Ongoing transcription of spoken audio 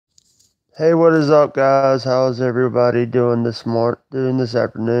Hey, what is up, guys? How's everybody doing this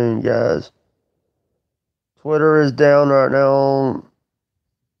afternoon, guys? Twitter is down right now.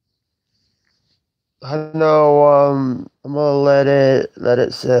 I know. I'm gonna let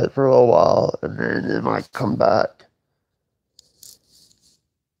it sit for a little while, and then it might come back.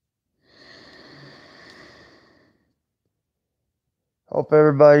 Hope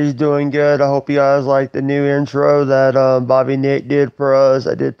everybody's doing good. I hope you guys like the new intro that Bobby Nick did for us.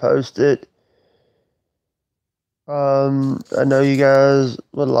 I did post it. I know you guys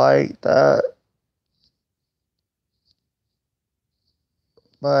would like that,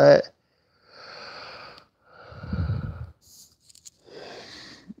 but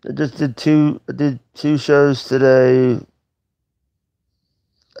I just did two. I did two shows today.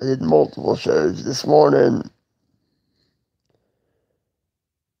 I did multiple shows this morning,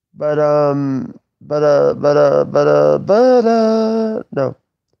 no.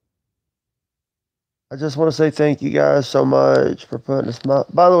 I just want to say thank you guys so much for putting a smile.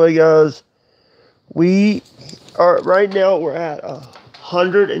 By the way, guys, we are right now. We're at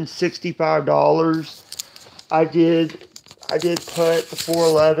 $165. I did, I did put the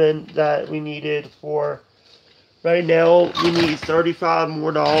 411 that we needed for. Right now, we need $35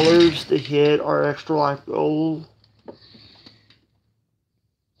 more to hit our extra life goal.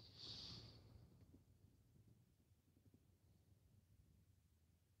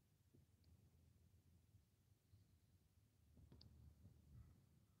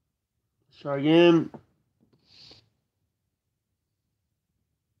 Try again.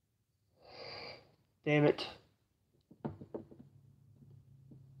 Damn it.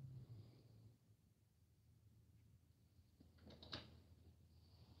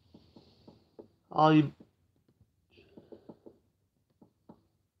 All you.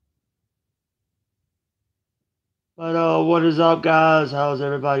 But what is up, guys? How's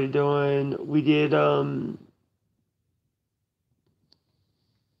everybody doing? We did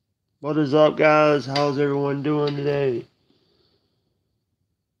What is up, guys? How's everyone doing today?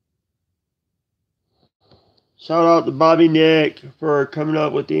 Shout out to Bobby Nick for coming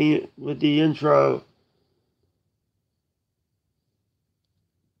up with the intro.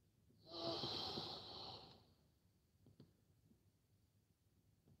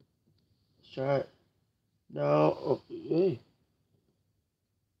 Let's try it. No, oh, hey.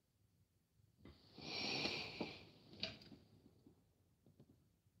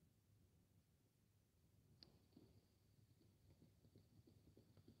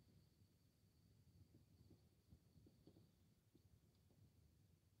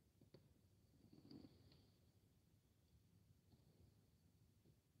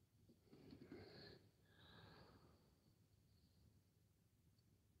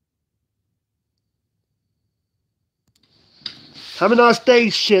 Have a nice day,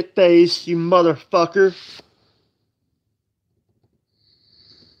 shitface, you motherfucker.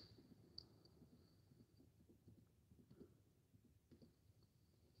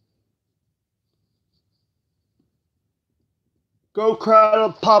 Go cry to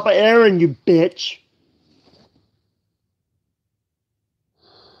Papa Aaron, you bitch.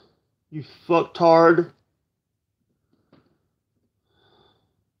 You fucktard.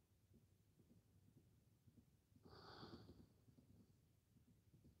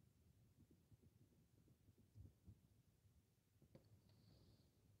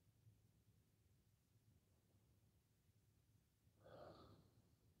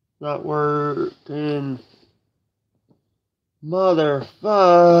 Not working.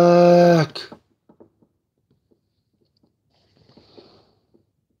 Motherfuck.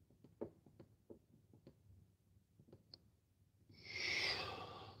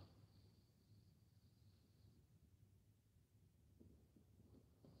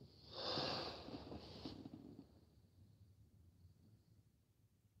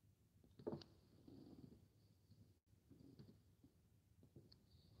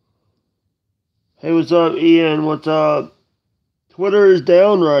 Hey, what's up, Ian? What's up? Twitter is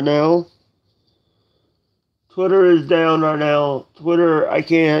down right now. Twitter is down right now. Twitter, I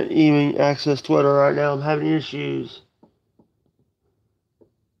can't even access Twitter right now. I'm having issues.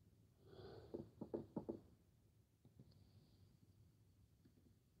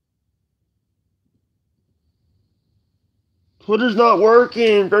 Twitter's not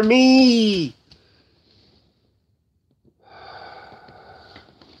working for me.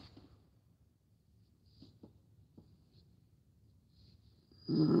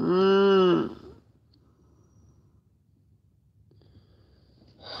 Mm.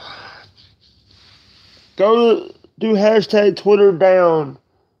 Go do hashtag Twitter down.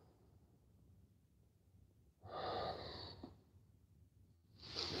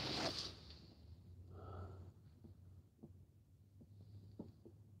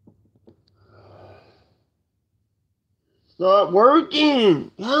 not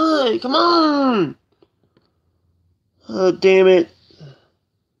working. God, come on. Oh, damn it.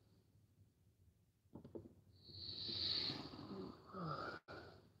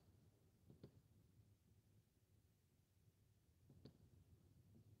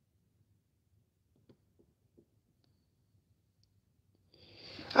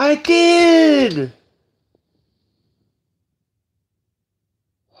 I did.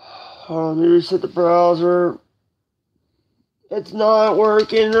 Hold on, let me reset the browser. It's not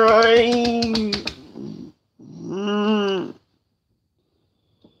working right.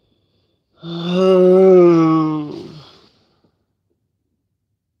 Oh.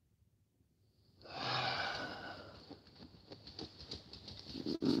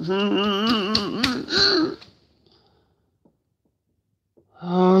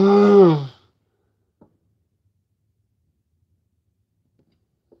 Oh.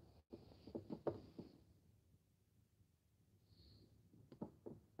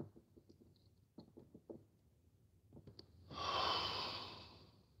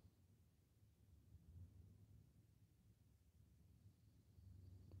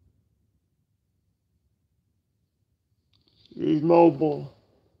 He's mobile.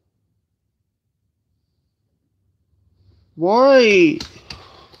 Why?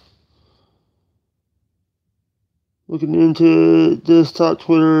 Looking into desktop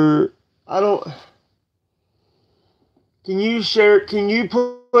Twitter. I don't. Can you share? Can you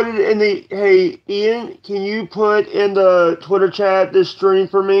put it in the? Hey, Ian, can you put in the Twitter chat this stream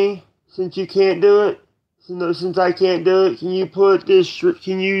for me? Since you can't do it, since I can't do it, can you put this?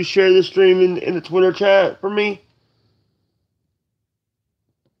 Can you share the stream in the Twitter chat for me?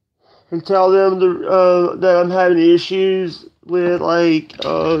 And tell them that I'm having issues with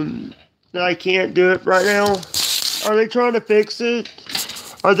that I can't do it right now. Are they trying to fix it?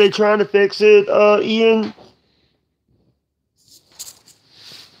 Are they trying to fix it, Ian?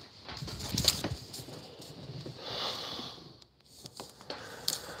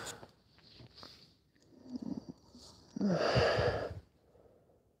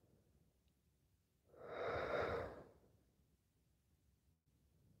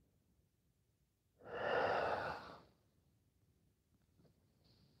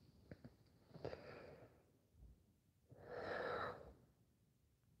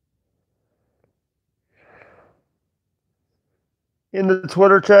 In the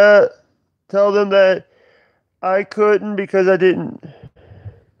Twitter chat, tell them that I couldn't because I didn't.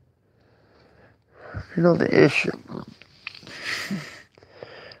 You know the issue.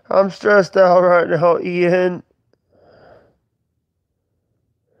 I'm stressed out right now, Ian.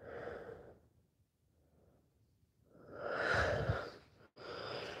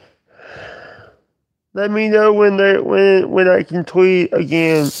 Let me know when I can tweet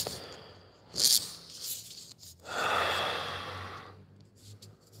again.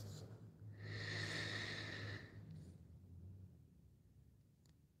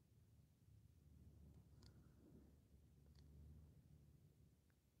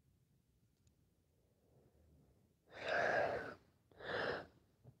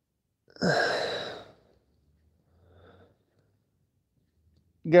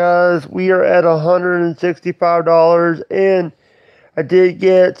 Guys, we are at $165, and I did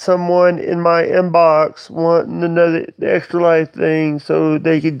get someone in my inbox wanting to know the Extra Life thing so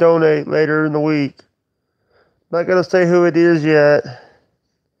they could donate later in the week. Not gonna say who it is yet.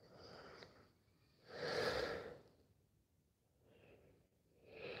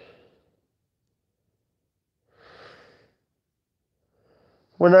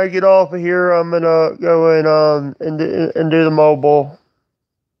 When I get off of here, I'm gonna go and do the mobile.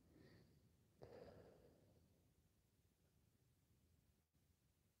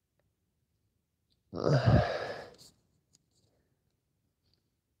 I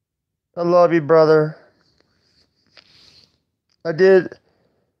love you, brother. I did.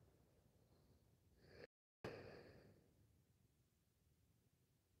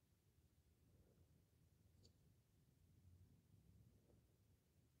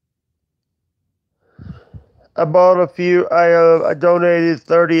 I bought a few. I donated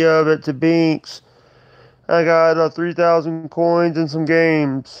 30 of it to Binks. I got 3,000 coins and some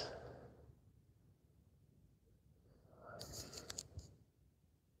games.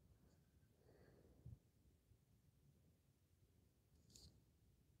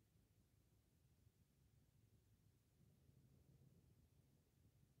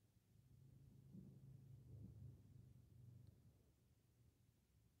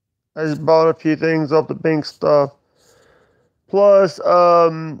 I just bought a few things off the Bink stuff. Plus,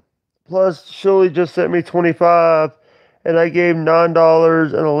 Shirley just sent me 25, and I gave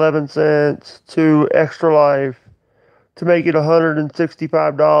 $9.11 to Extra Life to make it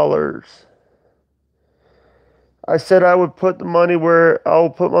 $165. I said I would put the money where I'll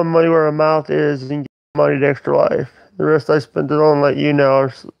put my money where my mouth is and give money to Extra Life. The rest I spent it on Let You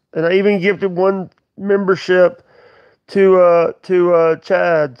Know. And I even gifted one membership to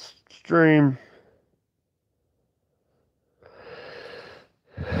Chad's stream.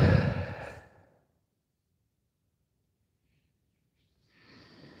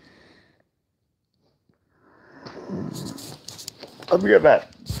 I'll be right back.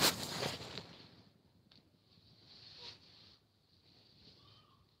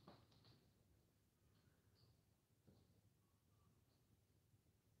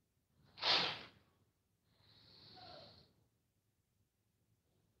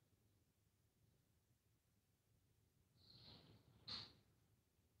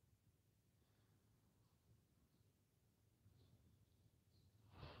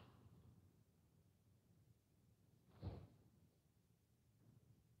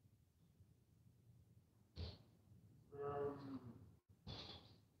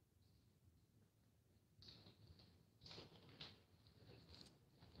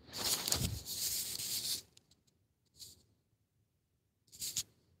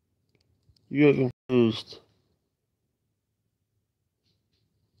 You got confused.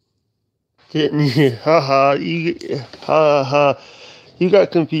 Didn't you? Haha, you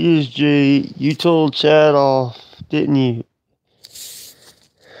got confused, G. You told Chad off, didn't you?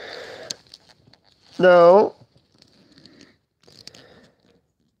 No.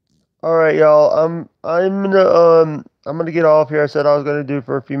 All right, y'all. I'm gonna get off here. I said I was gonna do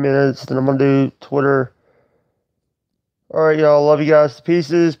for a few minutes, then I'm gonna do Twitter. All right, y'all. Love you guys to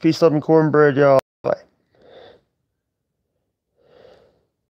pieces. Peace, love, and cornbread, y'all.